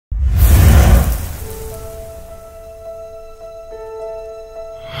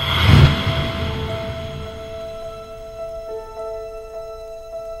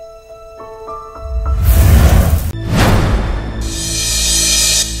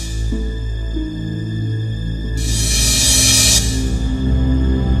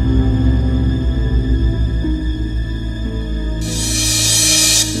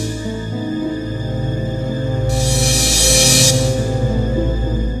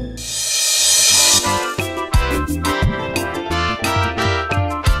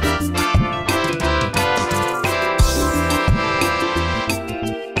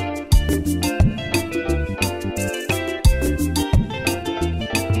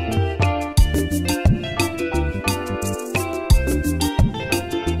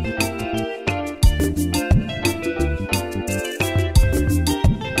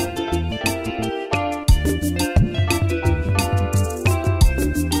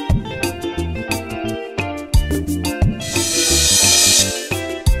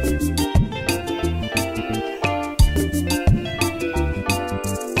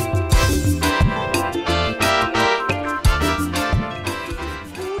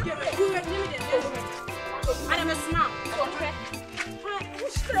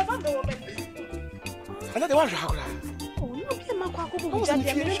what happened? Oh, no, be my quack over who just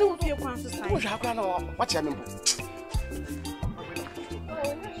didn't do your conscious. What happened? What's your number?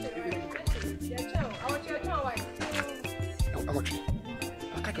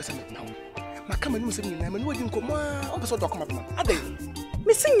 I can't say it now. My coming was in them and waiting come on, so document. Are they?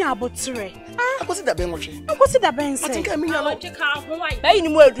 Missing your buttery. I was it that Ben watching? I was it that Ben said? I mean, I want to come away. Hey, you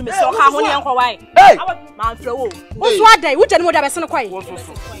more to me so how many uncle why? Hey, man, flow. What's what day? Which animal that I quiet?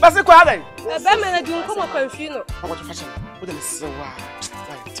 What's the quiet? A Batman do come up with you. I want to fashion. What is so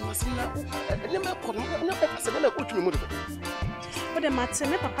right? To us now. Never put no put me. What the matter?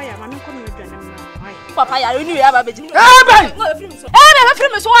 Me papaya, man, come with you. Papaya, you knew about it. Hey, my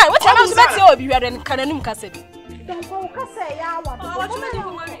friend is why. What am I supposed to be? You are in Cananum Cassette. Don't go Cassette. What you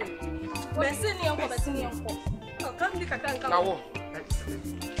mean? Messinian, oh, come to Akan.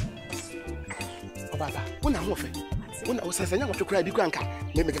 Oh, Baba, when I'm off it. When I was saying, I want to cry, be grandca.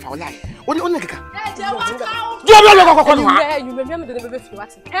 Maybe if I lie. What do you want to go? You remember the baby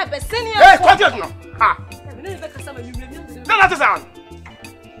what? Have a senior. Hey, what you know? Ah, no, that is on.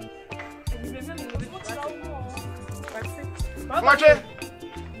 Watch it.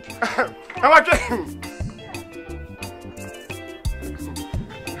 I watch it.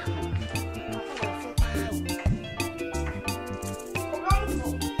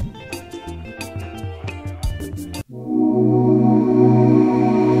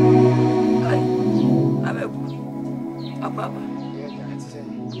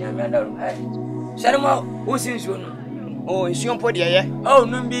 Sharma, who's in Zono? Oh, is your body? Oh,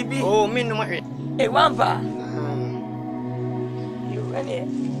 no, baby. Oh, me no more. A wampa. You ready?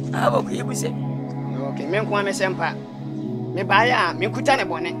 I will be with it. Okay, men come and sempa. Me buy me kutane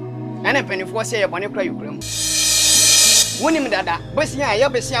bonnet. And a penny for say a bonnet cry you groom. Winning dada, Bessia, your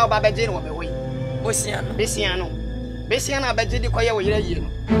Bessia, Baba Jane will be away. Bessiano. Bessiana, Bajidi Koya, you.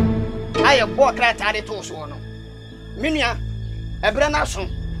 I have bought that at all so. Minia, a branason.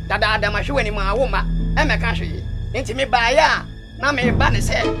 Dada Adama show any more woman, and my country. Into me by ya, now may banner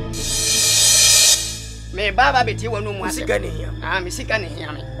say. May Baba be you no more sick in here. I'm sick in here.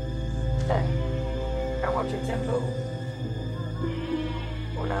 I want to temple.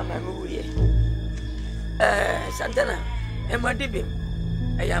 On our movie. Santana, and what did him?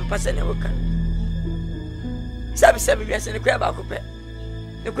 I am passing a worker. Sabi years in the crab alcohol. The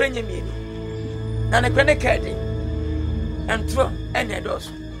Ukrainian meaning. None a credit card. And throw any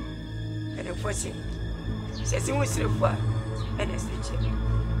doors. And the first thing says he was for and a stitch.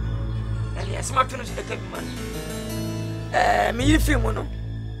 And he has smart to the cabin. Me, if you want to,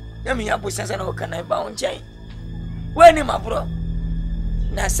 let me up with Sasano can I bound chain. When him, my bro.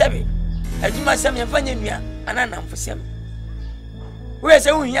 Now, Sabby, I do my son and finding me, and I'm for some. Where's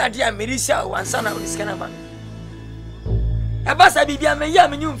the only idea, Melissa, one son of this canaman? A bassa be a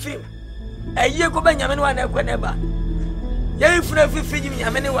young new film. A year go Benjamin one never. Yea, if you feed me,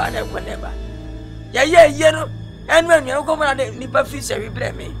 a many one never. Yea, no, and when you come on the nipper fish, every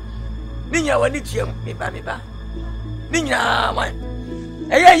blame me. Nina, when it's you, me by me ba. Nina, one.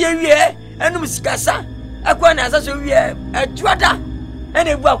 A and Muscasa, a quan as a year, a twata, and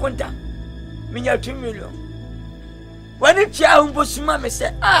a waconta. Minya 2 million. When it's your own boss, mamma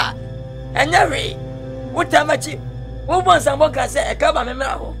said, ah, and Harry, what am I cheap? What once I walk, I say, a cab on a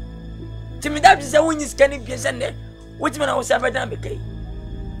mirror. To me, that is a winning scanning piece and there. Which man I was ever done became?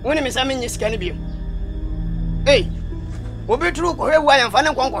 When I'm examining this can be. Hey, will be true for her why I'm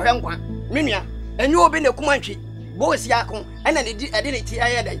finding one. Minia, and you will be the Comanche, boys Yakon, and I didn't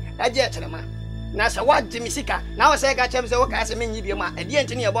hear that gentleman. Nasa what Jimmy Sika, now I say I got the work as a minium, and the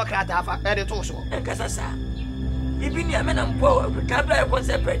engineer about Crata at the torso. And Casasa. If you near men and poor, we can't play one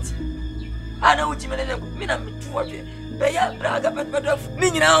separate. I know what you mean, I'm too much. Beya, Braga, but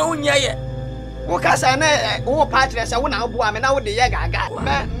Nina, own yet. Wakasa, oh, partners, I won't know why I'm now with the Yaga.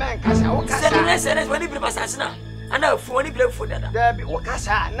 Man, Casa, when he was assassinated. I know for any blow for that. There be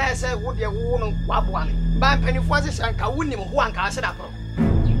Wakasa, Nasa, would you woman, Wabuan, Ban Penny Forces and Kawunim, one castle up.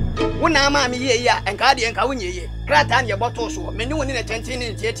 One arm ye, and Guardian Kawuni, Gratan, your bottles, menu in a 10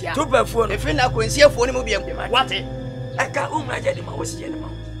 in Jetia. Two per phone, if you now could see a phone, will be what it. I can't own my gentleman was gentleman.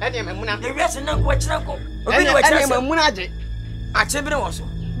 And I'm Muna, the rest and not quite snuggle. I'm Munaji. I said also.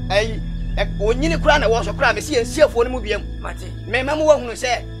 When you crown a was a crime, see a seal for the movie. May Mamma won't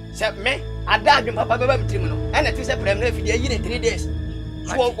say, Sep me, I died in Papa Terminal, and it is a preliminary for the year in 3 days.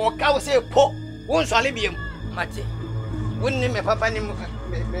 So, or cow say, Po, won't Salibium, Mate. Wouldn't name a papa name.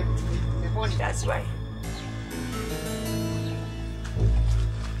 That's right.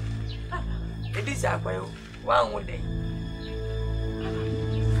 It is our way, one day.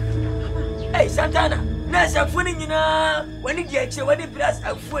 Hey, Santana, there's a funny, you know, when you get you, when you press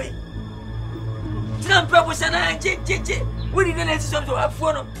a way. Tina Purple Sana, we didn't listen to a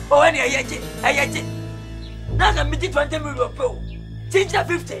phone or any ayet. Now I'm meeting 20 million people. Teacher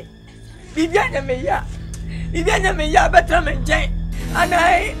 50. Viviana Meya. Viviana Meya, better than Jane. And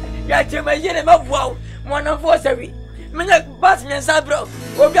I got my yellow of wow, one of us every. Minute pass me and Sabro,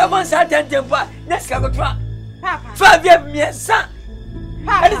 or be a one certain temper, next Papa. 5 years, son.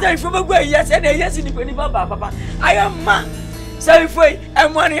 I didn't from a way, yes, and yes, in the penny, Papa. I am man. Sorry for it,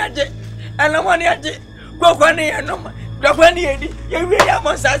 and 1 year, and I'm 1 year. Go 1 year, no man. The 1 year, you really have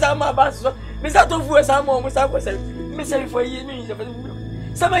one size of my bus. Mr. Tofu, some more, Mr. Mr. for you,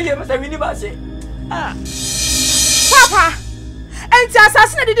 some years, I really must say. Ah, Papa, and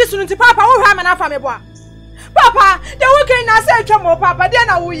assassinated this one to Papa, who have an family boy. Papa, the working now say trouble, Papa, then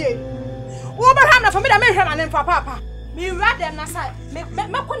I will ye. Overhand for me to make him and for Papa. Me rather than I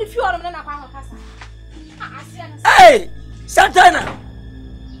make one if you are on a hey, Santana,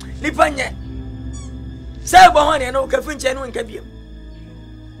 Lipanya. Say, Bohani, and no Cafinch and one cabin.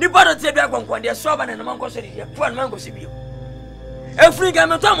 The bottle take back one, they're sober and a monk was here, one mango civil. A free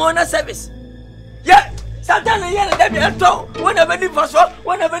game of Tom on a service. Yeah, Santana, yeah, let me at all. Whenever need for so,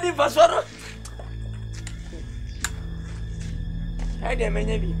 whenever need for so. I dare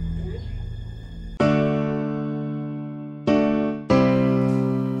maybe.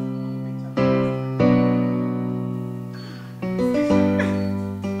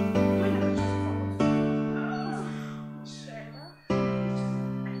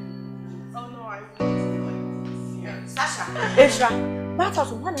 Ezra,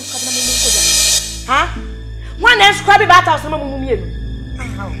 battles one and scrap huh? One and scrabby battles some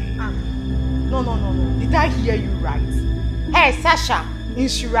No. Did I hear you right? Hey, Sasha,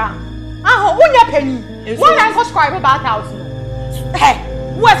 Insura. When you're penny, one and scrabby battles. Hey,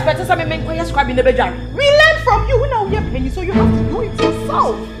 who expects some men when you're scrabbing the bedroom? We learn from you when you're penny, so you have to do it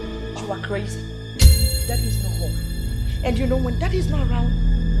yourself. You are crazy. That is not home. And you know when that is not around,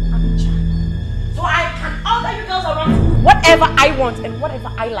 I'm in charge. So I can order you girls around to do whatever I want and whatever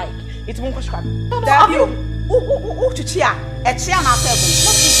I like. It won't cost crap. No, are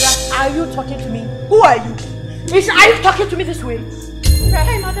you talking to me? Who are you? Are you talking to me this way?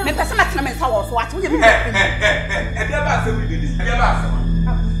 Hey, madam.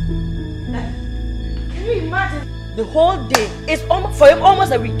 Can you imagine? The whole day is almost for him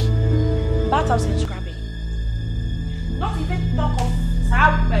almost a week. Bathhouse and scrubbing. Not even talk of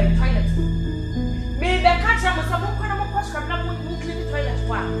toilet. Maybe I can't tell myself when I'm going to scrub now when you clean the toilet.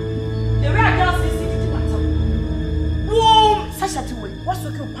 Wow. The real girls is sitting to myself. Whoa! Such a two-way. What's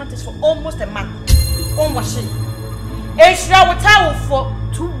okay with panties for almost a month? On washing. And she will towel for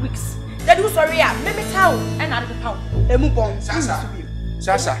 2 weeks. They do sorry, maybe towel and out of the pound. A move on. Sasa.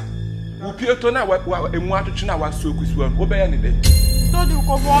 Upio to na emu atutu na waso kusuo. Wo be ya ne de. So do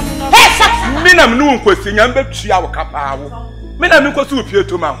ko bo me na. Hey, Sasa. Me na me no nkwasi nya mbe tua wo kapa wo. Me na me nkosi upio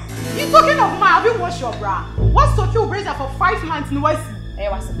to ma. You talking of my have you washed your bra? What's so cute brazier for 5 months in West? Hey,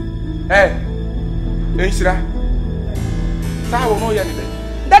 what's it? Hey. Enshira. Sa wo no ya ne de.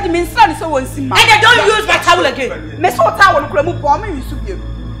 That means son so won't see my. And I don't use my towel again. Me so towel no mu bomb me use bi.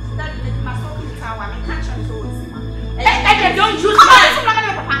 That my soaking towel I can't show so won't see my. And don't use mine.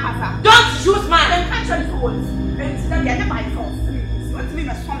 Don't use mine. I can't show so won't. And that you never force. What me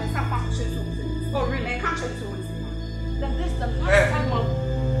my son and some function so. Oh really? I can't show so won't. That this the last time I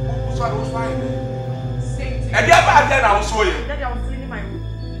was fine. And the other day I was so you. Daddy, I was cleaning my room.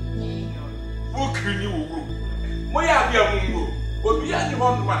 Who clean your room? Why are you room? But we are the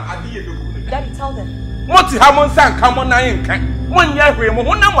one man. I did you. Daddy, tell them. What is Hamon San? Come on, I ain't can. 1 year,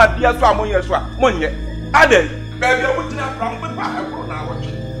 one number, dear, so 1 year, 1 year. Ade, baby, I would not from the back. I will now watch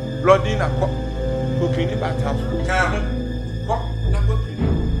it. Lordina, who clean the bathhouse.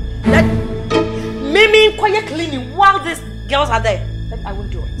 That Mimi, quiet cleaning while these girls are there. I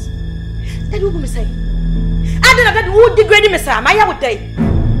won't do it. That will be say. I didn't know who degraded me, sir. My would day.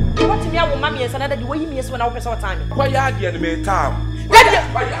 What to me, I will mammy and another way me when I was our time. Why are you in the town?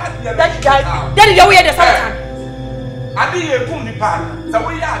 Daddy, you're weird as time. I didn't come the part. So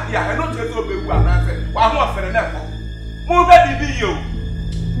we are here. I don't just obey one. I said, I'm not for the never. Move baby, be you.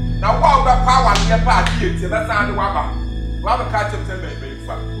 Now, while that power and your party, that's not the wabba. Rather catch up to me, baby.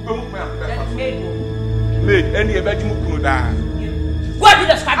 Make any of you could die. What did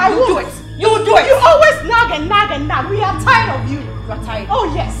you do it? You will do it. You always nag. We are tired of you. You are tired.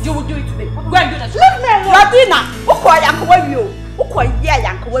 Oh yes. You will do it today. Go and do that. Leave me alone. Ladina, ukoya yankowawi. Ukoya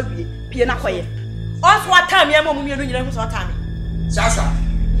yankowawi. Pie na koye. Us what time ya momu mienu nyina hu so time. Sasa.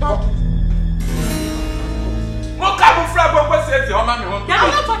 Mo ka bu fra gbogbo se ti o ma mi won. I'm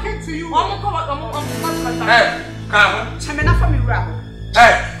not talking to you. I'm Hey, come. Chemena for me rap.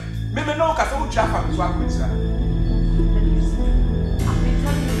 Hey, me no ka so chafa so akwisa.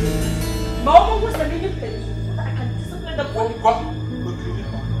 Mama was a little bit. I can discipline the boy. I will bring it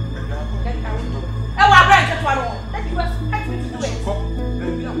to one. That you expect me to do it.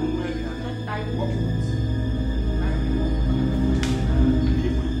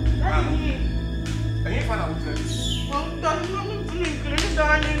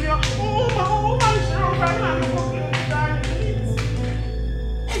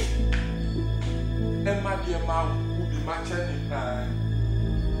 Emma, dear mom, will be matching it.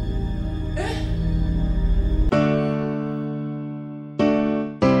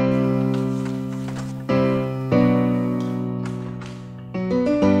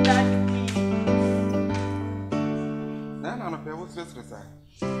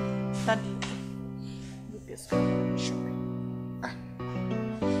 Daddy,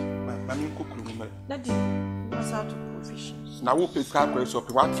 Daddy, what's out of provisions? Now, we'll pay scarf so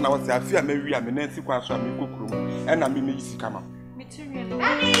what now? I fear maybe I'm a Nancy Quash and cook room, and I'm in the camera.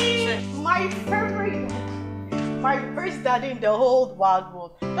 My first daddy in the whole wide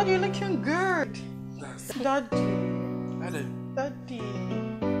world. Daddy, you're looking good. Daddy.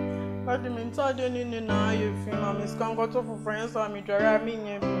 But the mental didn't know you feel I'm going to friends. I'm in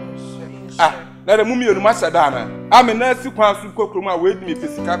Ah, let a mummy on Masadana. I'm a nurse who wants to cook room away me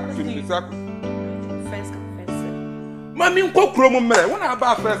physical. Mammy, cook room, when I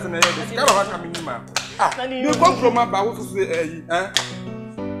buy first and I coming in my. You cook room about to say,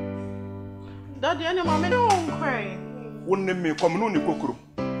 Daddy, and mamma don't cry. Wouldn't me come on the cook room.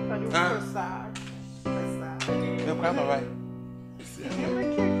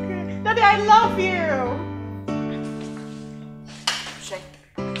 Daddy, I love you.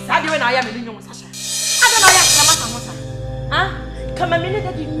 Daddy, when I am in your Sasha. I don't know. Huh? Come a minute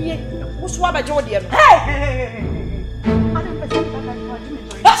that you need. Who's what by Jordan? Hey!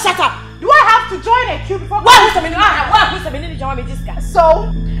 Shut up! Do I have to join a queue before? What's a minute? Join me this guy. So,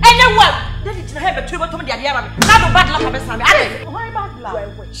 and then what? Then it's have a two of the idea. Not bad luck. Why bad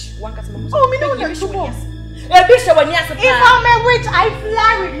luck? Which one customer? Oh, me no, if I'm a witch, I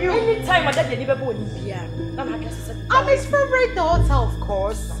fly with you. Anytime my daddy never go in here. I'm his favorite daughter, of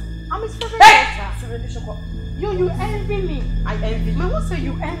course. I'm his favorite daughter. You envy me. I envy you. Me who say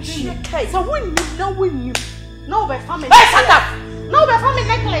you envy me? So when you no by family. Hey, shut up! No by family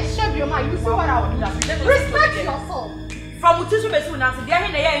necklace shave your mind. You see what I would do? Respect yourself. From Utisu Mesu now, they are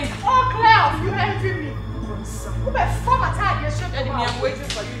in the end. Oh, Claire, you envy me. Who by form attack your shave? I'm waiting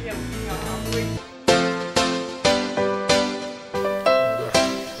for you here. I'm waiting.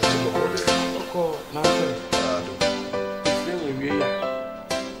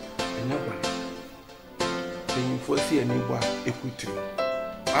 See any boy equity.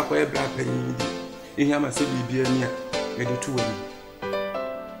 I wear black penny. In him, I said, be a near, maybe 2 women.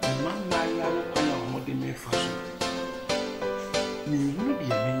 Mamma, I know what they may fashion. You will be a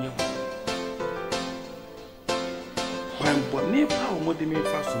minion. When what near power, what they may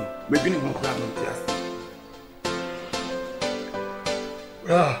fashion, maybe no crowd on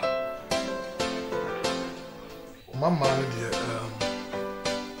the Mamma, dear,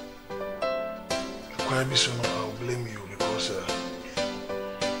 quite be so. Blame you because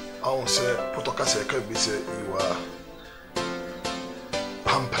I won't say Potokase can be say you are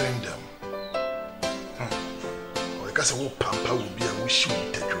pampering them. Or because I will pamper will be a wish you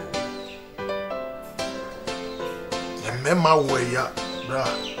take you. The men way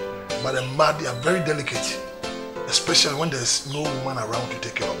but the mad they are very delicate, especially when there's no woman around to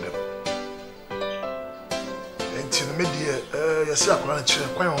take care of them. And to the media, you see, I'm going to check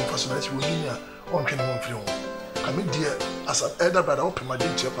quite on personality with me on 21 film. I mean, dear, as an elder brother, open my day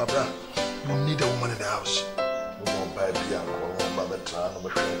to your papa. You need a woman in the house. No more baby, and one by the time, no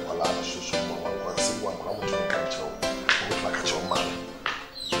more so one single one, I want to catch you. I want to catch your man.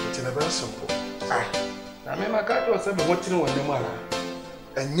 It's very simple. I mean, my cat was ever watching one the man.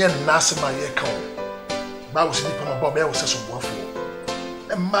 And yet, Nasa, my echo. But I was sleeping on Bob, I was such a waffle.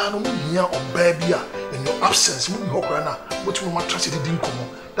 A man only here or baby, in your absence, when you hope right now, which will trust you didn't come.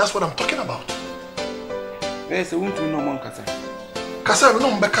 That's what I'm talking about. There's a wound to no more Casa. Casa,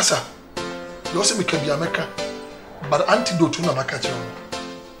 no, Becassa. You also became the American, but antidote to Namakacho.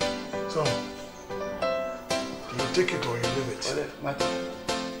 So, you take it or you leave it.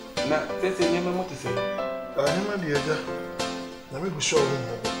 Now, there's a name what to say. I never did. Let me go show you.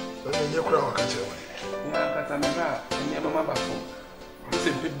 Let me hear crowd catch away. Casamera, and never mamma. This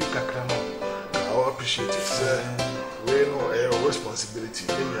is a big crowd. I appreciate it, sir. We know our responsibility.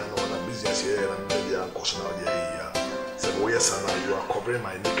 Maybe I know I'm business here and maybe I'm cautious now. So, yes, and you are covering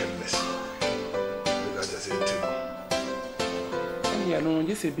my nakedness. I just say, ya no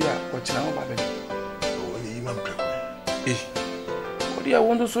je se bia ko china ho ba be o yi ma preko o dia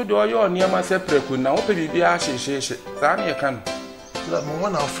wondo so de oyo ne ma se preko na wo pe bibia hye sa na ye kan la mo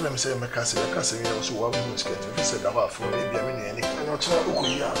wana film say me ka say ya so wa bu skirt fi say da ba fo e bia me ne ni na o chira uko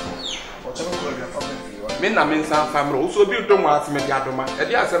yi a o chira ko bia family me na me nsan family o so bi do mo aseme dia doma e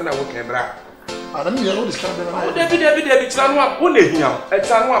dia asem na wo kan bra Adam ya no discount na. O David chira no a wo na hia e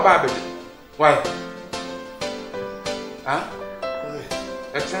chira no aba abede. Why? Ah?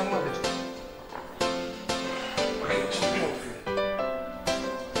 E chira no abede.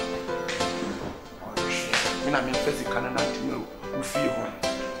 Mina me fesi kana na timo u fie ho.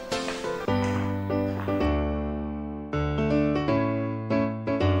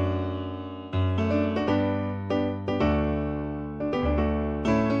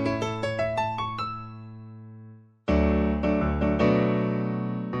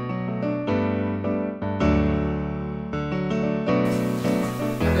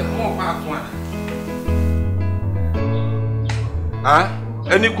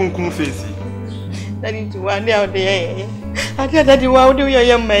 Any kunkum face. That is one day out there. I tell that you are doing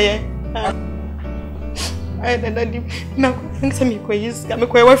your mayor. I don't know. No, thanks to me, quiz. I'm a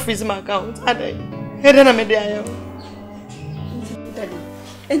queer freeze my account. I don't know. Daddy,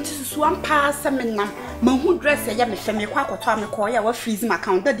 and to swamp past some men, my who dress a young family quack or Tommy Coy, I will freeze my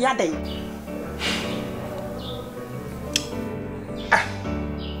account the other day.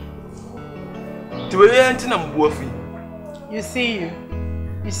 To a antinum worthy. You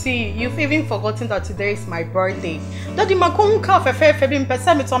see, you've even forgotten that today is my birthday. Daddy, my conca for fair being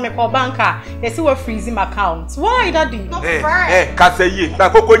percent on my call banker. Yes, you were freezing my account. Why, Daddy? Not fair. Cassaye, na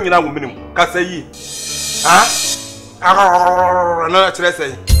koko nyina wo minimum. Cassaye. No, let's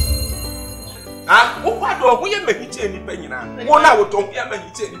say. What do we make any penny now? One hour to be a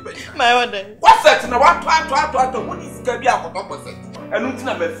penny. My order. What's that? Now, what is Gabia for opposite? And not in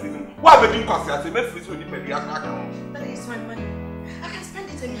a message. Why would you consider the message when you pay the account? That is my money. I can spend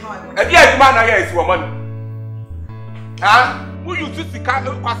it anyhow I want. And yes, man, I is woman. Who you to see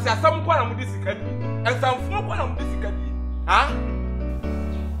candle, because some point on this academy, and some 4 point on this academy.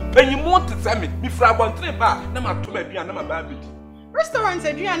 When you want to send me, before I want 3 bar, no matter to me, and I'm a baby. Restaurants,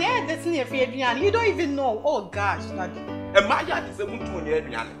 Adrian, yeah, that's near Adrian. You don't even know. Oh gosh, Daddy. And my yard is a moon to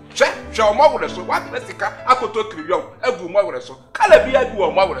Adrian. Show more so what Messica, I could talk to you, a good more so. Calabia do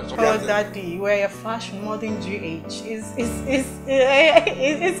a more so. Oh, Daddy, we're a fashion modern GH. It's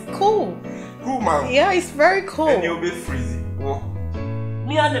cool. Cool, man. Yeah, it's very cool. And you'll be freezing.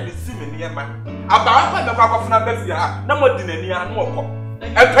 Me and me see me near man. About the papa from Bessia, no more than any more.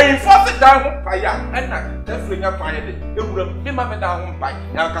 And paying for the down fire, and not definitely a fire. It would be my down by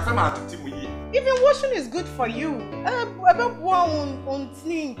Yakasama to Timmy. Even washing is good for you. About one on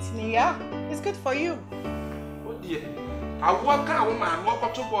yeah, it's good for you. Oh dear, I walk out, woman,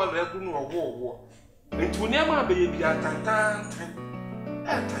 walk to ball, there, war. And to near my baby at time.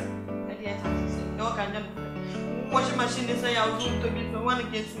 No, kind of washing machine is a house to be for one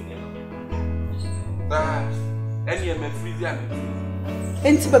against me. That's any of my freezer.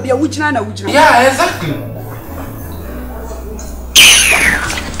 And baby, which one? Yeah, exactly.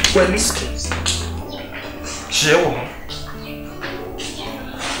 Well, this case. Share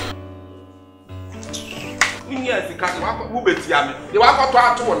yes, the cat who bet yammy. You walk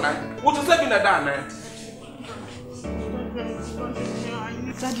out to 1 night. What is having a dime?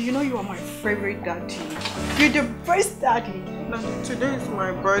 Daddy, you know you are my favorite daddy. You're the best daddy. Today is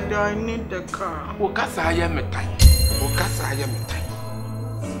my birthday. I need the car. Oh, Cassa, I am a time. Oh, Cassa, I am a time.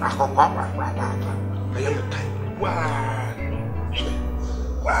 I am a time. Wow.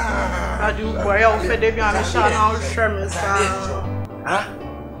 Daddy, boy, I'll fed you and I'll share me.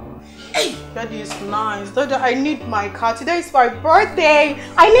 Hey, Daddy is nice. Daddy, I need my car. Today is my birthday.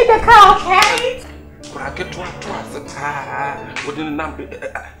 I need the car, okay? Bracket twice. Wouldn't number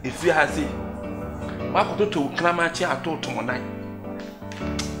if you have seen. What could you climb a chair at all tomorrow?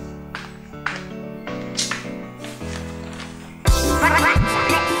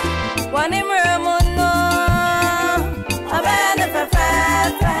 One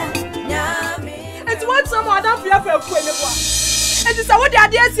it's what someone don't fear for a and it's a what the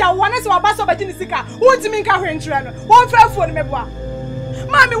idea is. I want us to pass over Tinisika. Won't you mean carrying train? One fair for me.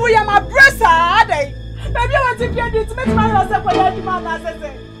 Mommy, we are my breasts. Are they? Maybe I want to get it to make my house up for your man.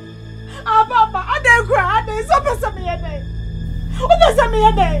 Papa, I don't cry. There's something a day. What does that mean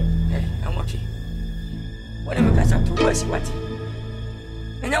a day? I'm watching. Whatever catch up to worse, what?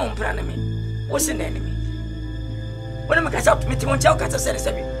 And I won't plan me. What's an enemy? Whatever catch up to me, won't tell Catcher said,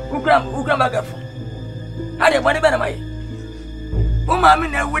 who grandma got from? I didn't want to be my. Oh, mammy,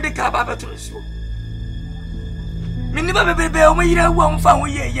 now with the car to the show. Minima bebe o mayira wo mfa wo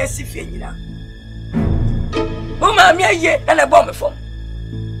ye yesi fie nyina. O ma me ye na na bomb fom.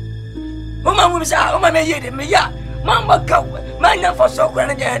 O ma mu sa o ma me ye de me ya. Mama ka ma nya for so kwa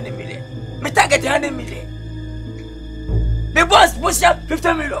na je 100 million. Me target 100 million. Me boss push up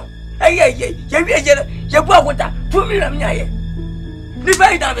 50 million. Hey ye bo akwota 2 million nya ye. Ni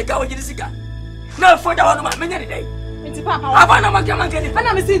bai da be ka wo jidi sika. Na for da wono ma me nya de dai. Enti papa aba na makama nkani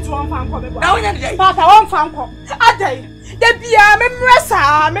ana me sit one fan ko me bo. Na wonya de dai. Papa one fan ko. Adai. De bia me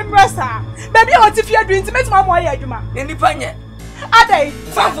mresa. Baby o ti fi adu nti metima mo ye adwuma. Ni panye. Adai.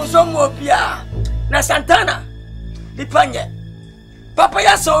 Fanfo so mo bia. Na Santana. Ni panye. Papa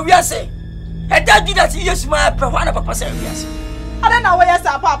ya so wiase. Eda gida ti Yesu ma pe ho na papa se wiase. Ada na wo yes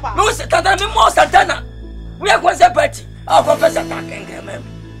papa. No Santana me mo Santana. We are concert party. Our professor Akan mem.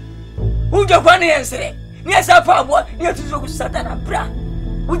 Who do kwani ensere? Ni esa pa abo, ni atuzo ku Santana bra.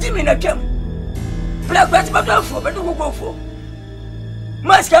 Uji mi na twam. Bra kwati ba do fo, be do kokofo.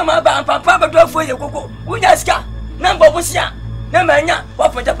 Maska ma ba papa ba do fo ye koko. Unya ska. Na mbobo sia. Na manya, wa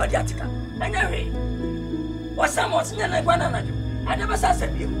faja padi atika. Anya we. Wasa mo sinya na gwana na jo. Ade ba sa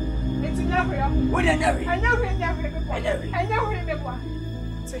sabio. Enti nya hwe ya. Wo de nya we. Anya hwe me bo.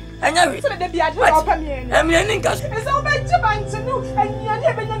 Anya we. So de bia de opa mi eni. Emre ni nka so. Esa wo be je bantinu, anya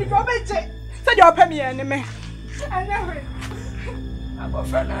ne be nya ni ko be je. So de opa mi eni me. Anya hwe.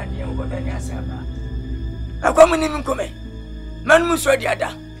 Abofra na ade wo do nya saba. Akwamu ni nkome. Man mu so di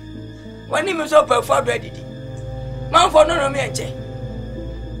ada. Wani mi so pa fo do adidi. Man fo no me enche.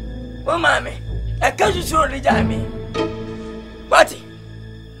 O mame, e ka susuro de jame. Wati.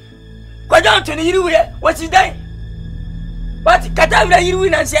 Kwaja Anthony yiri we, wati dai. Wati kata we yiri we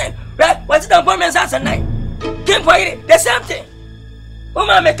na se. Wati dan po men sasa nai. Kim po yiri, the same thing. O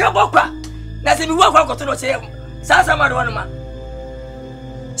mame ka bokwa. Na se mi wo kwa koto no se sasa ma do no ma.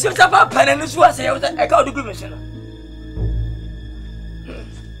 Sifta pa pana no so ase e ka odugu me se no.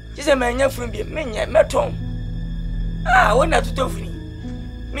 Jise manya fun bi menya meton. Ah, wona tuto funi.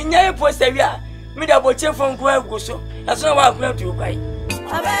 Menya e poster wi a me da bo chefon ko aguso. Aso na wa akuna tu kwai.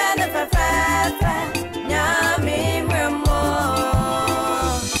 Abana papa nyame mremo.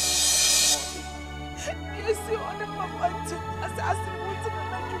 Yesi ona papa tu asasi mutu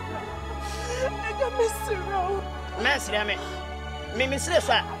na juka. Ega mesiro. Mesira me. Me mesire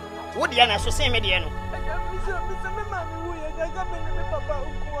fa. Wo dia na so sen me dia no. Ega mesiro me mami wo ye ega me papa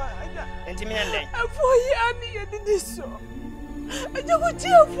unko ega. Enti me ndai. Afoye ani ye didi so. Ega wo ti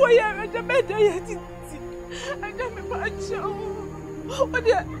afoye ega me da ye titi. Ega me ba cho.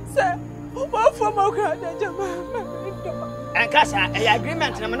 Odia say what for my god jama. Enkasa e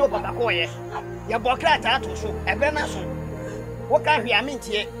agreement na me no papa ko ye. Ye bokra ta to so e be na so. Wo ka hwe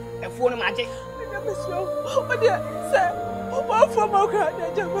amintie e fuo no maje. Ega me so. Odia say what for my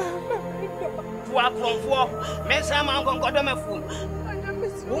god jama. Fuwa pronfo me sa ma ngongo do mefu.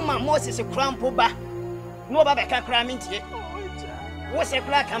 Uma Moses krampo ba. No ba be ka kra amintie. Wo se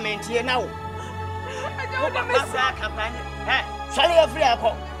kra ka amintie na wo. Wo ba sa kampanye. Sorry, every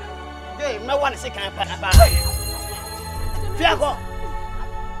apple. No one is a kind of Fiago.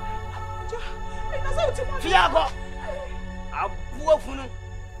 Fiago. A poor funu.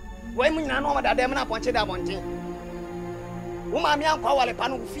 When we know that they are not pointed out one thing. Woman, young power, a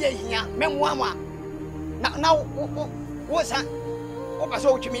pan of fear here, memoir. Now, what's that? What was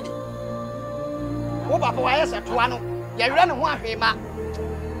all to me? What about wires at one? You run one him.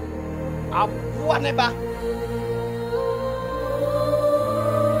 A poor neighbor.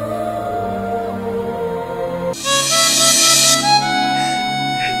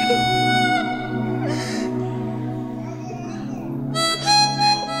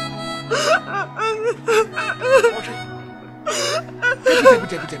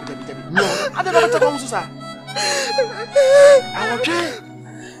 No, I don't know what to do, sir. I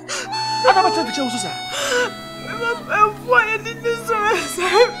don't know what to do, sir. Why did you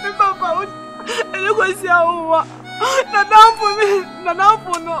say, Papa? And you go see how not for me, not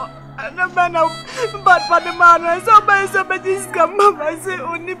for no. But the man was so by somebody's come. I say,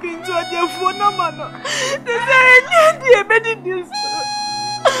 only been to a dear phone, no man. They say, dear, better this.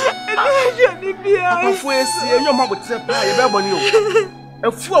 I'm for see your mom would say,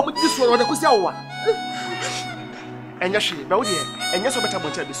 a fool with this one, or the Kusawa. And yes, she, no dear, and yes, better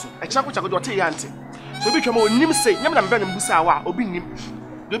than this. A chap which I could tell auntie. So we come on, Nim say, Yam and Ben Busawa, or Binim.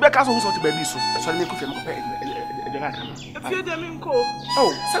 The back castle was to baby, so I make a few them in call.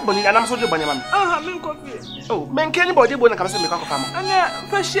 Oh, somebody, and I'm so bunny, man. Oh, I'm in coffee. Oh, man, can anybody want to come and make a farmer? And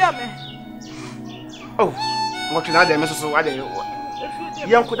for share me. Oh, what can I do, Mrs. Wade?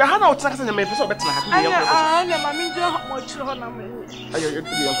 Yanko, the Hana was and my person better. I am a major much on me. I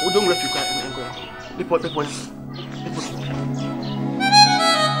don't refuse. The point.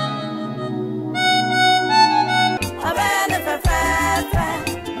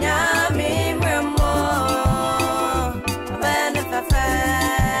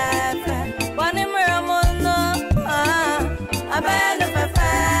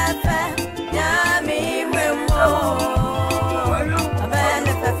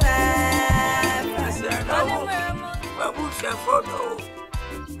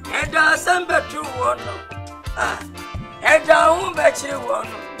 Eda samba tu wono eda umbechi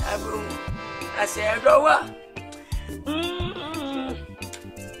wono abu ase edowa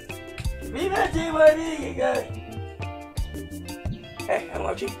Viva ti wari ga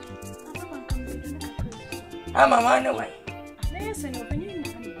amachi ama wana wai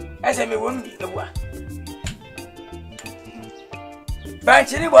ese me won bi ewa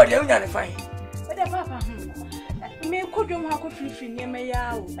banchiri body unya ne fine Ede papa me kodwom ha ko frifri ne me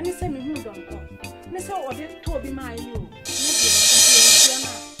yawo ani se me hu donko ne se ode to bi ma ayi o ne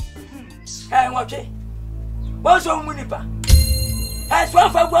bi wache boso munipa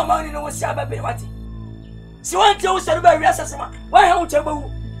swan fa gwa ma ni no si ababe wati si wan te wo sere ba wi asasema wa ha wo cheba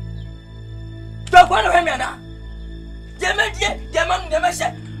wu do kwa no hemi ana jema she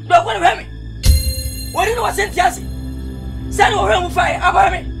do kwa no hemi wori no wasenti asi sani wo hemu fa aba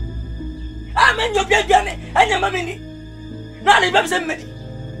me amen yo bia me anya mama ni na le bia se mmedi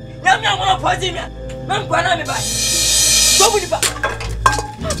nyam nyam no pozi me na nkwa na me ba do bu ni ba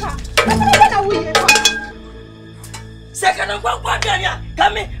papa na wuye papa second nkwa bia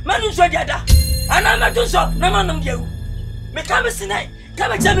kame manu so diada ana ma to so na manum diawu me kame sinai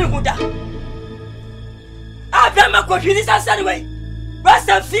kame chame huda abia ma ko hwini sasare wei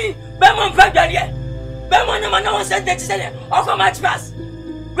basta fi be mo mfa dware be mo na ma na won se de tisele okọ match pass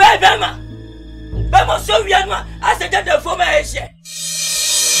be ma Bama so wianwa asete de fo ma ehye.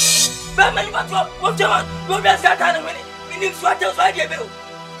 Bama ni bato wo jama wo bia sata na wele. Ni so ate so ade be o.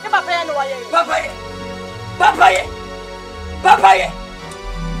 E papa ye no wa ye. Papa ye.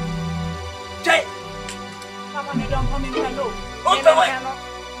 Jai. Papa me don come in no. O pe wa.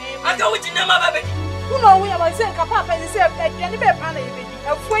 Aka wo jinna ma ba be. Uno wo ya wa se nka papa ni se e ni be pa na ye be.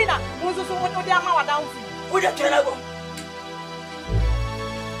 E foi na wo so wo de ama wa down fi. Wo de tena go.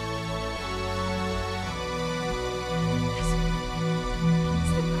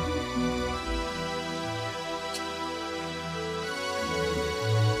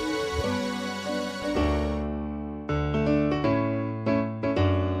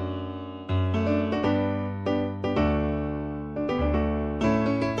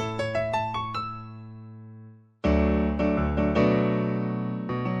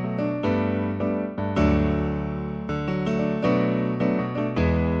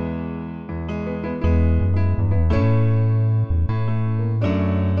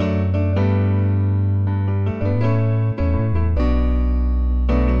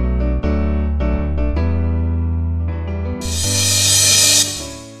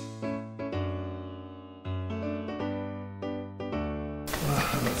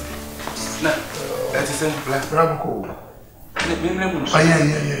 Bravo. Yeah.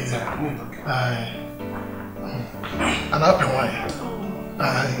 And up and why?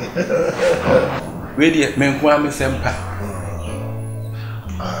 Ready, men who are semper.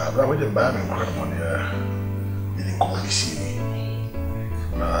 Bravo, the bad and crumble here. You didn't call me see me.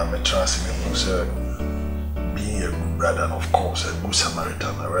 I'm a transmission who said, being a good brother and, of course, a good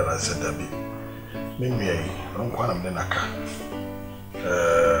Samaritan. I realized that maybe I'm quite a menaka.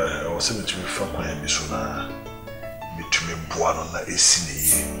 I was able to fuck my ambition. Between Buano and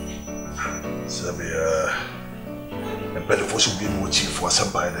Essini. So, a better force will be more chief for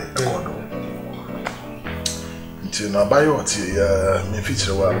somebody. Until now, by your tea, me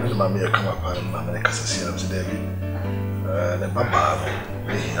feature a while, Mamma come up and Mamma Cassasian of the David. The Baba,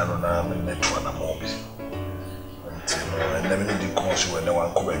 they are on a metro and a mob. Until never need the course when no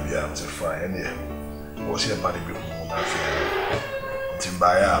one could be able to fry any. Was here body be more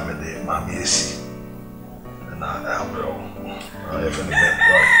Timbaya, me Mammy Essie. And I bro. I have any bed,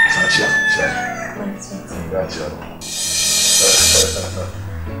 right?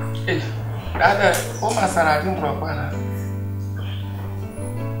 Eh, Dada, what was I doing for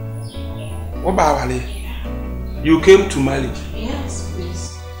What about Wale? You came to marriage? Yes,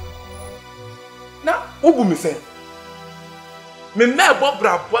 please. Now, what will me say? Me na Bob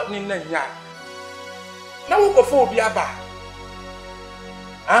Brab, what in the yard? Now, what before be about?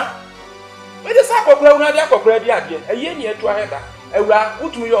 Huh? Where the sack of brown idea for bread again? A year near to a header. A ra,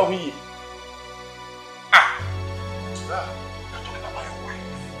 what to your wee? Ah!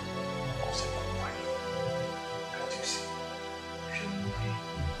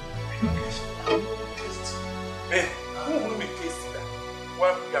 Eh, who will be tasting that?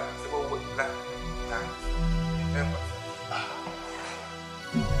 One gap is about what you like. Remember.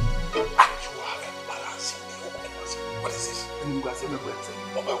 You are embarrassing me. What is this? And you guys are not going to say,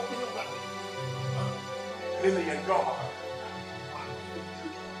 oh, my God. Let me get drama.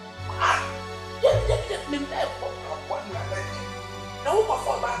 Now, who was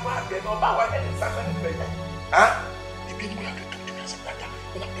on my mind? They know about what I did. Huh? The people have to talk to me as a brother.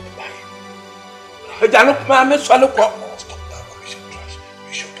 We're not going to buy it. I don't know, Miss Swallow. Stop that rubbish and trash.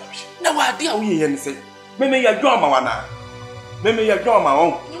 We should rubbish. Now, what do you hear? Say, maybe you're drama, one. Maybe you're drama,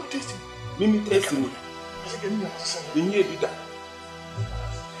 own. No tasting. Mimi tasting me. You need to do that.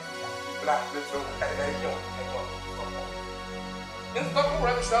 Black, let's go. It's not to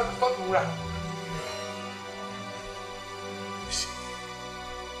rubbish, it's not to rap. You see,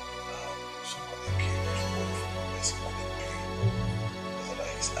 somebody came to work for me, somebody paid. That I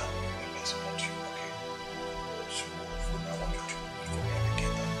is angry, the best want you, okay? So, for now, I want you to wait for me and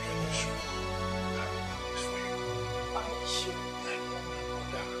get that really sure. I'm this for you. I'm sure.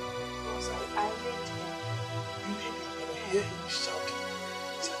 Because I read him. You didn't even hear him shouting.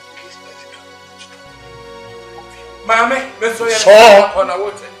 It's a case that is coming to strong. Mame, let's go on a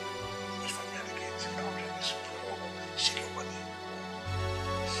water.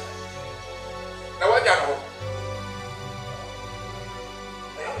 Now what you know?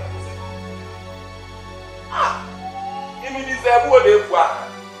 Ah, you mean this is what they want?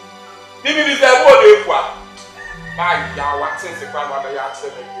 You mean this is what they want? My God, since the grandmother had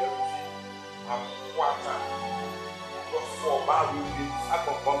said that what time? For bad music, I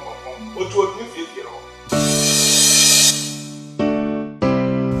come. What you want to you know?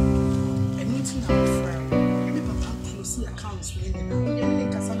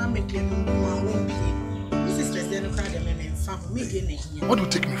 What do you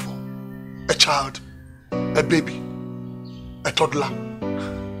take me for? A child? A baby? A toddler?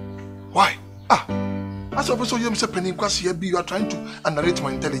 Why? As a person, you are trying to underrate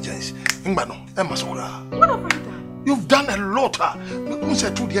my intelligence. What have I done? You've done a lot.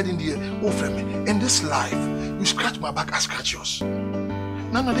 In this life, you scratch my back, I scratch yours.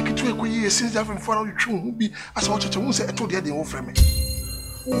 Nana de kitu ekoyi since that from far you tune be as what you won't say I told you they offer me.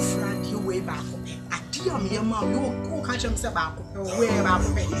 Offer you way back. Adia me ma you go catch him say back. Way back.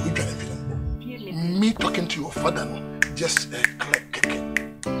 Me talking to your father just click.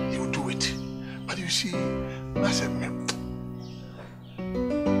 You do it. But you see, I said me.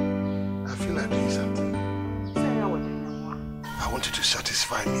 I feel like doing something. I want you to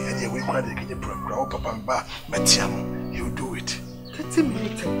satisfy me and you will quite get your program papa ba metiam. You do it.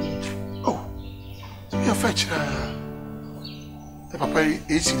 Oh, so you're fetch. Papa,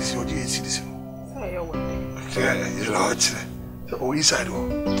 8 cities or 8 cities. You're large. Oh, inside.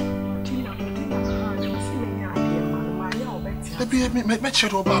 Let me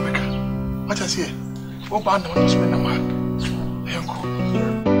shadow Barbica. What I say? Oh, band on us when I'm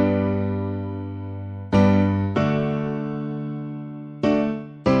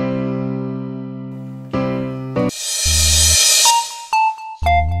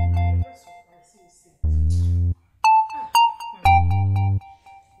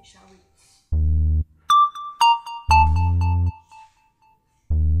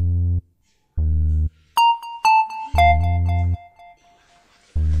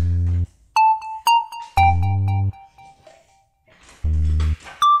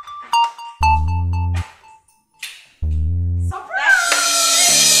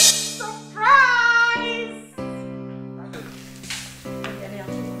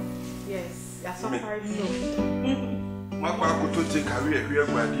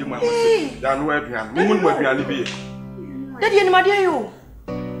Daddy, and my dear, you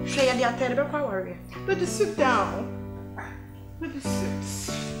say, I didn't tell you worry. Let us sit down. Let us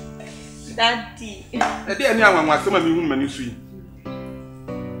sit. Daddy. I didn't know what some of you women you see.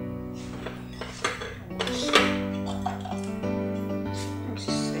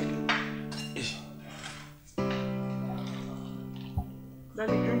 Let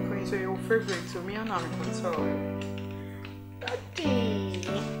me drink for you, so your favorite, so me and I'm sorry. Daddy.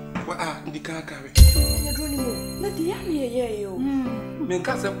 What are the car carry? You're doing it. Let the army hear you. Men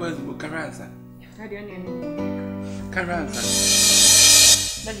can't suppose you can answer. Daddy, Can answer.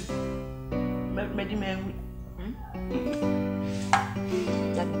 Daddy, Daddy, man.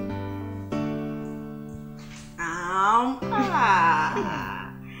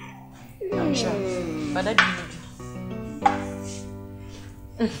 I'm sure. But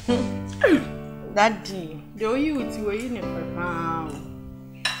Daddy, do you to a uniform?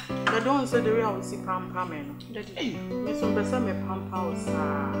 I don't say the way I will see Pampa man. Daddy, Miss Umbessa me Pampa was.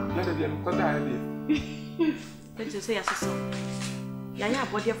 Let them cut that idea. Let's just say as a son. Yaya,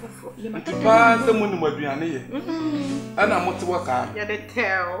 what you for? You might pass the money, what we are near. And I'm what to work out. Yeah, they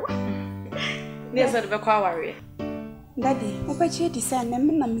tell. There's a worry. Daddy, what about you decide?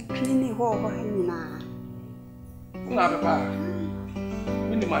 Mamma, clean it all for him now. Not a bar.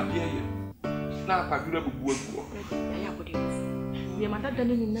 When my dear, now I do not work. We are not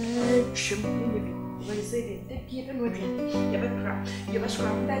done in the shrimp. When you say they keep and with you, you have a crap, you must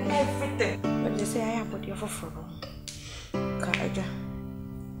scrap that everything. But they say I have what you're for. Kaja.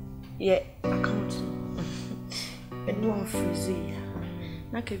 Yeah, I can't. And no one freezy.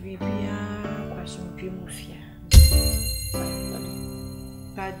 Naka be a question of your mafia.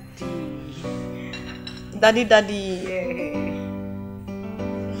 Daddy.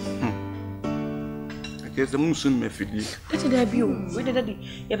 I guess the moon soon may feed you. That's a debut. With the daddy,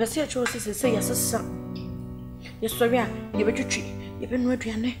 you have a set choices and say, yes, son. Yes, sorry, you better treat. You've been ready,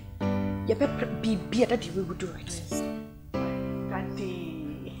 and you better be that you will do it.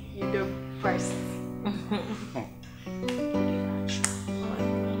 Daddy, you do first.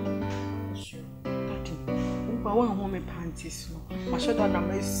 I want home in panties. I should have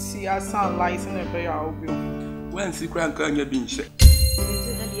done see a sound lies in a bay. I'll be when see crank on your being shit.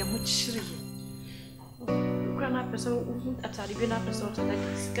 Grandma, person at a living episode that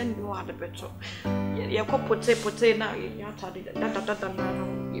can do other better. You could put now, you're not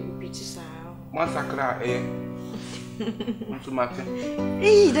you will be Massacre, eh? To Martin.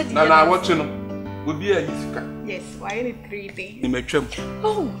 Eh, that's now watching would be a Yisika. yes, why any 3 days? In my trim.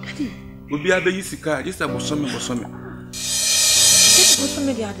 Oh, daddy. Would be a Yisika, just about some. What's the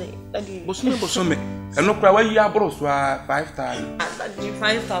other? Bosom, and no cry, you are bros 5,000.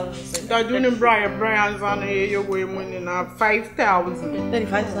 5,000. I don't know Brian's on your way winning 5,000.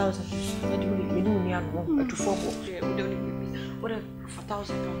 35,000. We don't need to fork. What a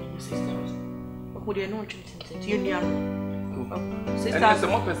 4,000 pounds, 6,000. Would you know you near? And as a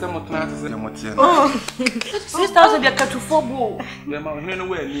more person, what classes and what 6,000 they cut to 4 bow. They're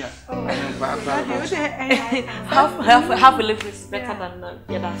nowhere near. Half a little is better than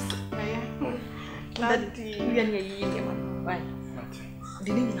your last. Daddy,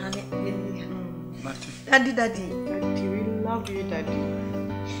 we love you, Daddy.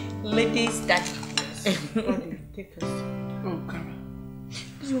 Ladies, daddy. Daddy, take us. Oh, come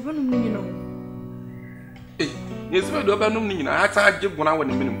You know. Yes, we do about nothing. I can't give 1 hour in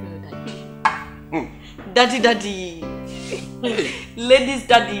a minute. Daddy. Ladies,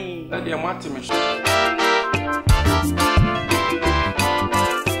 daddy. Daddy, I'm watching me.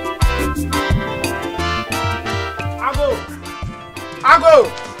 I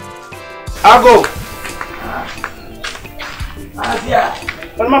go. Yeah.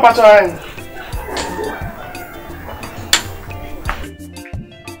 What am I about to earn?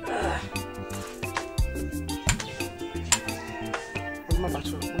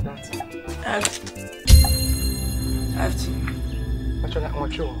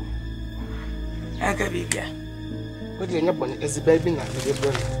 What do you know? Is the baby not the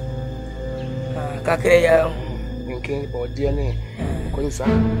baby? Kakreya. Thinking about DNA. Coinsa.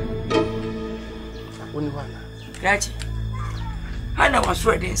 Only one. Rachi. Hana was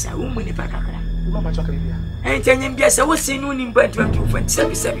ready, sir. Woman, if I can. Mamma Chocolate. And tell him, yes, I was seeing you in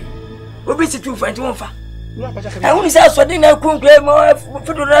 2.77. Obviously, 2.15. I only saw so dinner cook more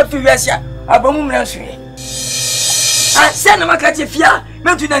photography. Yes, I bomb answering. I send my catch if you are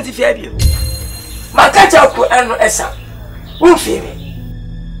meant to 95. My catch up and Essa. Who feel me?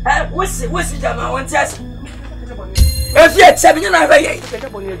 What's it, Jama? One test. If you had 7 and I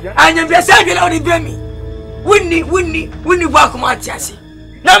am beside you, only bear me. Wouldn't walk my chassis.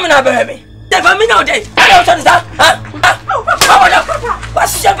 No, I'm not bear me. Never me no day. I don't understand.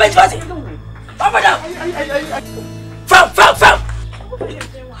 What's your face? What's it? From.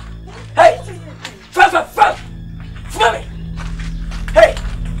 Hey, from. Hey,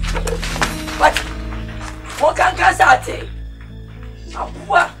 what? What can Asante?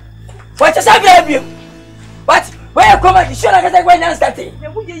 What is happening? What? Where come on? You should have got a starting.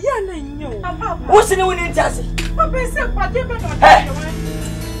 Who's in the winning chassis? Hey,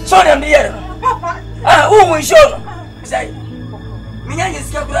 show them the air. Who will show? Say, Minya is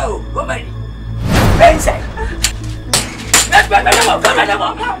Cabral. Come on. Inside. Let's go. Come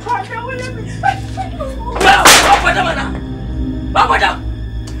on.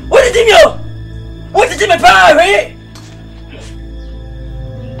 What did you? What did you make?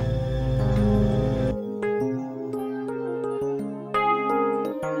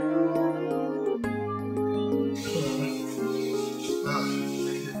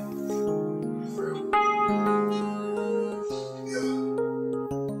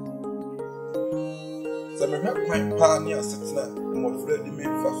 me have quite pioneer sitting at more Freddy made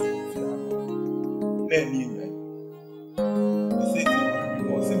fast. Then you may say, you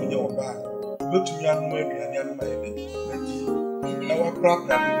will see me your back. Look to me, I'm wearing an young lady. Now, I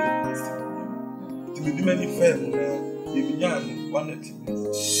probably to be many fair, you be young, one at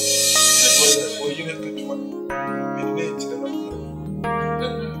or you get to one.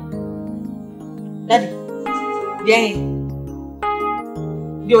 Daddy, yeah,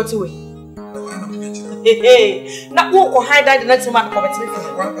 you're too. Hey, now walk or hide that next month.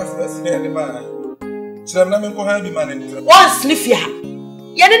 One sniff ya.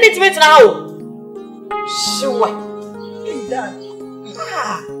 You didn't wait now. Sure.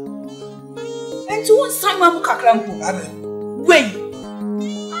 And to one summer cacrampo. Wait.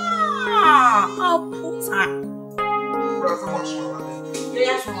 I'll put her.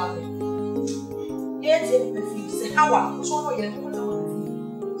 Yes, mother. Yes, if you say how I was all your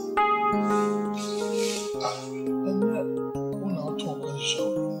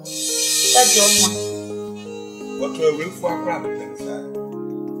that's your one. What will we for a crab?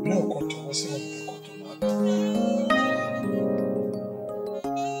 No contour was in the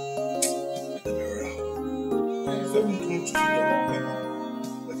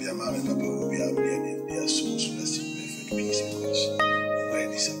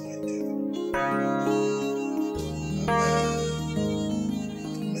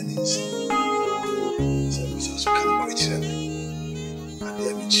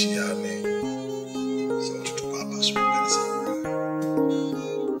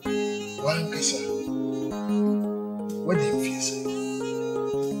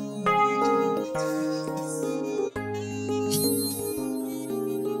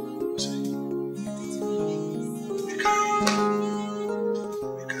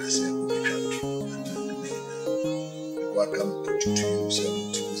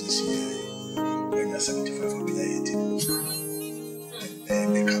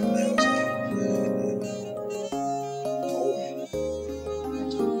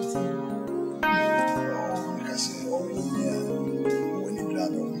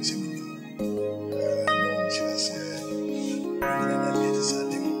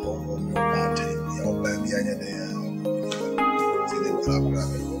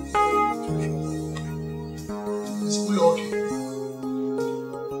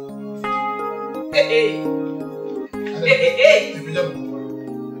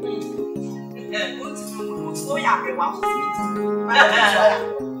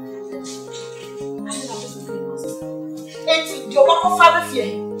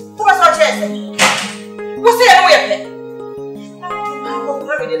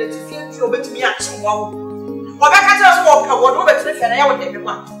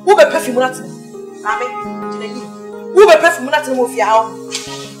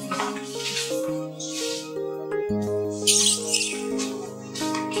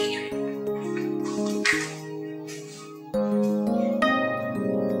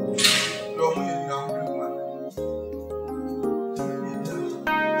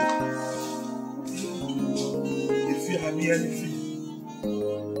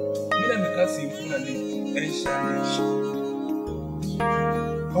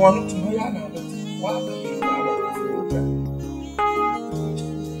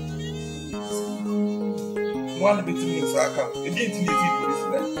one bit in Akan, again to the people is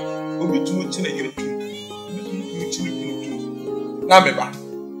there. Obi to Nameba.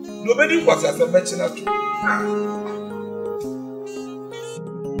 Nobody was as a merchant.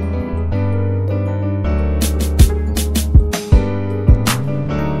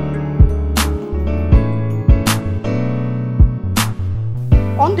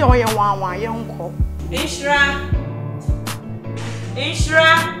 On the oil one, young cook. Ishra.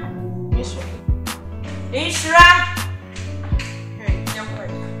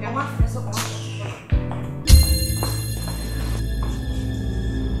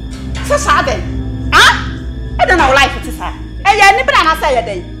 So sad, huh? I don't know life it is her. Hey, I never say a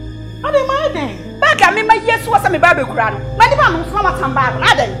day. I don't mind. Back at me, my yes was a baby crown. My man from a tambar.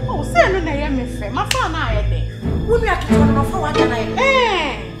 I don't. Oh, say no, I am my son. I day. Would we have to run off what I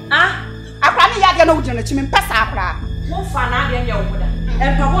ah? I can't yet know Jonathan pass opera. More fun, I am your mother.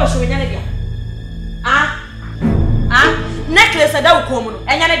 And Papa showing any necklace a dog common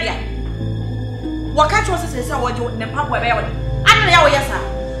and Yanadia. What catch was this? I want you in the pub where I don't know, yes, sir.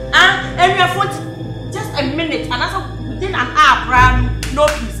 And we have fought just a minute, and also within an hour, no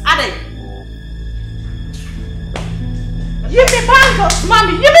peace. Are they? You be bangles,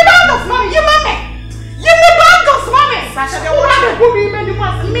 mommy. You be bangles, mommy. You mommy. You be bangles, mommy. Sasha, the one who be many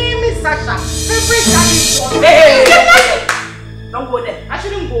months. Me, Sasha. Every time. Hey, don't go there. I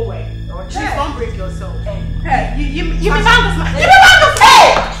shouldn't go away. Please don't break yourself. Hey, you me man this man. You me man this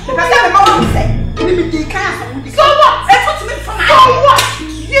man. Because I'm mama say. You me dey can so what? It's what me from. So what?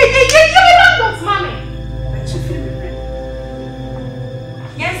 You me man this mommy.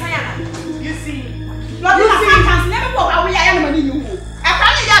 Yes, I am. You see. Lord, you see. Never go how we are money you. I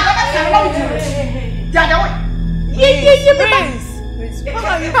can't get that what you. Dada what? You me Prince. What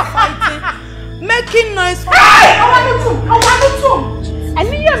are you fighting? Making noise. Hey! I want to. And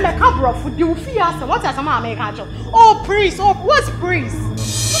me and my camera for the fear. What is my make? Oh, priest. Oh, what's priest?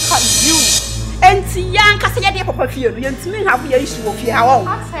 Look at you. And young Cassia de Papa Fear. You to have your issue of your own.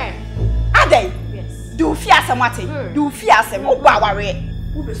 Are they? Yes. Do fear some what? Do fear some. Oh, wow,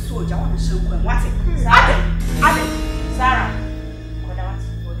 who the soldier on the show? What it? Are they? Sarah.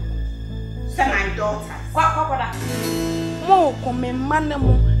 Send my daughter. What? Mo come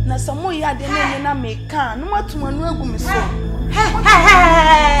manamo na samo ya de na make no matuma no agu me so.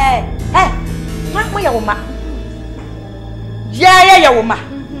 Hey. What we are ma? Yeah, woman.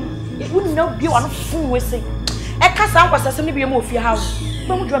 It wouldn't know be one fool we say. E ka san kwasa se ne bi mo fie ha.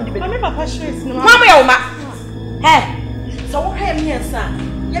 Ba mu drum de be. Me papa shares no. Mama ya woman. Hey. So wo ha me ensa.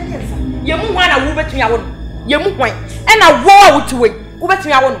 Ye mu hwan na wo betu ya wo no. Ye mu hwan. E na wo wo tuwe. Wo betu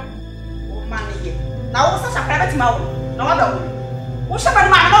ya wo no. Wo ma ne ye. Na wo sa chakra betu ma wo. Na wo da wo. Wo sha ba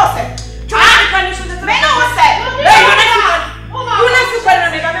ma na wo se. Ah, kan you should me no wo se. You na fi kwa na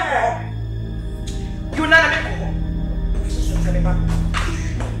me ba me ko. You na me ko. So me ba.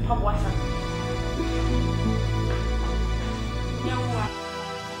 Pa bo asa.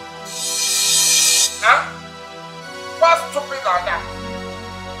 Huh? What's stupid like that?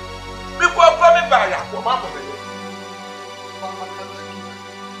 People are coming by ya. What happened to you?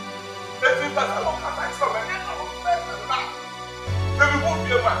 If you pass along, I saw my name. Maybe we won't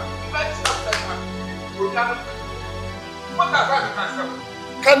be able to.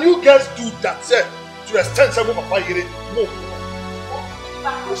 Can you guys do that, sir? To extend some of my hearing? No.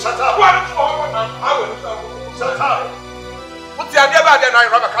 Shut up. Shut up. What's the idea about that? I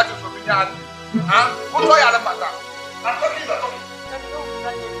rubber catches from the yard. Huh? What's all your matter? I'm talking about talking.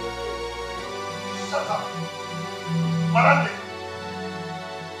 Shut up. Marande.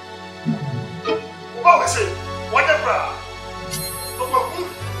 What we say? Whatever. No,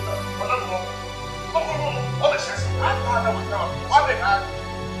 all the sense. I don't know what they had.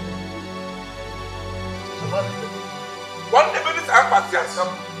 One day, baby, I'm passing.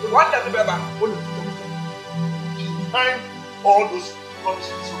 One day, baby, behind all those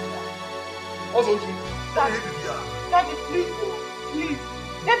promises. Also, Daddy, please.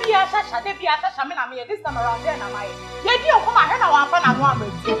 Debbie Asha, me this time around there, am I? Lady, come on, I want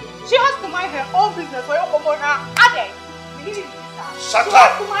to she has to mind her own business. For your commoner, Ade. Shut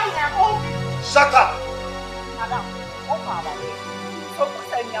up. To mind her own business. Shut up. Madam, oh, Father. So,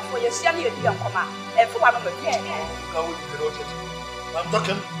 say me for your share your dear comma. And for one of the I'm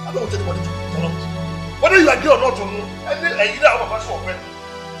talking. I don't want anybody to follow me. Whether you agree or not, I either have a passion for friend.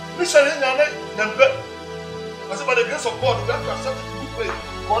 Listen, I said, by the grace of God, we have to accept it to good faith.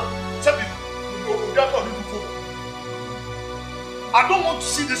 But some people, we have to do food. I don't want to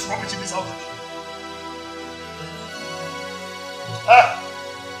see this rubbish in this house again.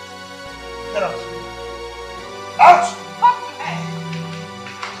 Get out. Out!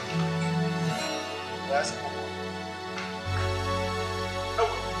 Yes.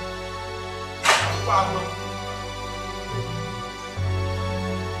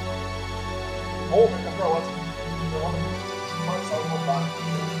 Oh, my God, what?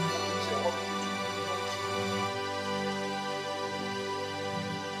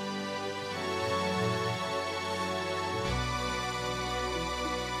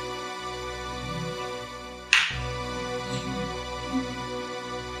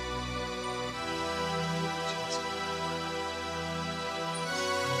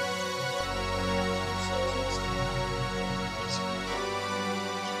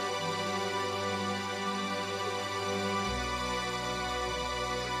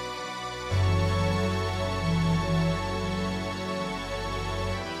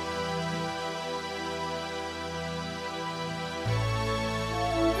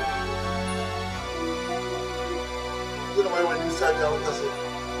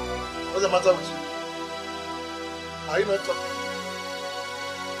 What's the matter with you? Are you not talking?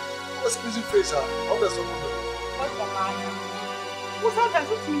 What's squeezing face? How does it look? What's the matter? Who sometimes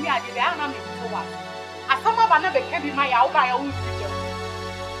puts me here? They are not making so what? I come up and never came in my out by your own future.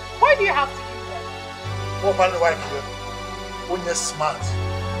 Why do you have to do that? What about the wife here? When you're smart.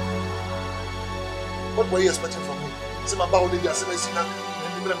 What were you expecting from me? Say my bow lady, I said, I see now,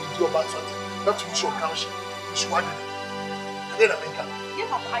 and you do about something. Not to be sure, count. You should want it. then I make up. You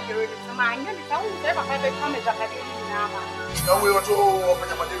papa you're in the mind, you don't ever have a comment that I didn't know. No, we were to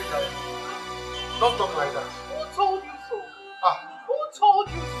open up a David. Don't talk like that. Who told you so? Who told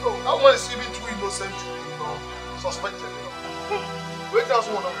you so? I want to see me too innocent to suspected. Wait, that's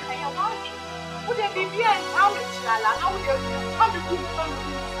one of it. Would there be beer and how much Lala? How would you come to cook from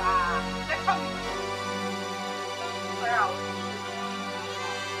the let's come.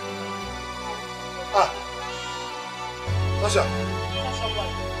 Sasha.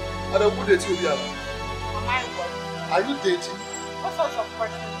 Are you dating? Are you dating? What sorts of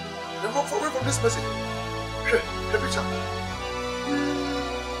questions? Then walk away from this message. Okay, the picture.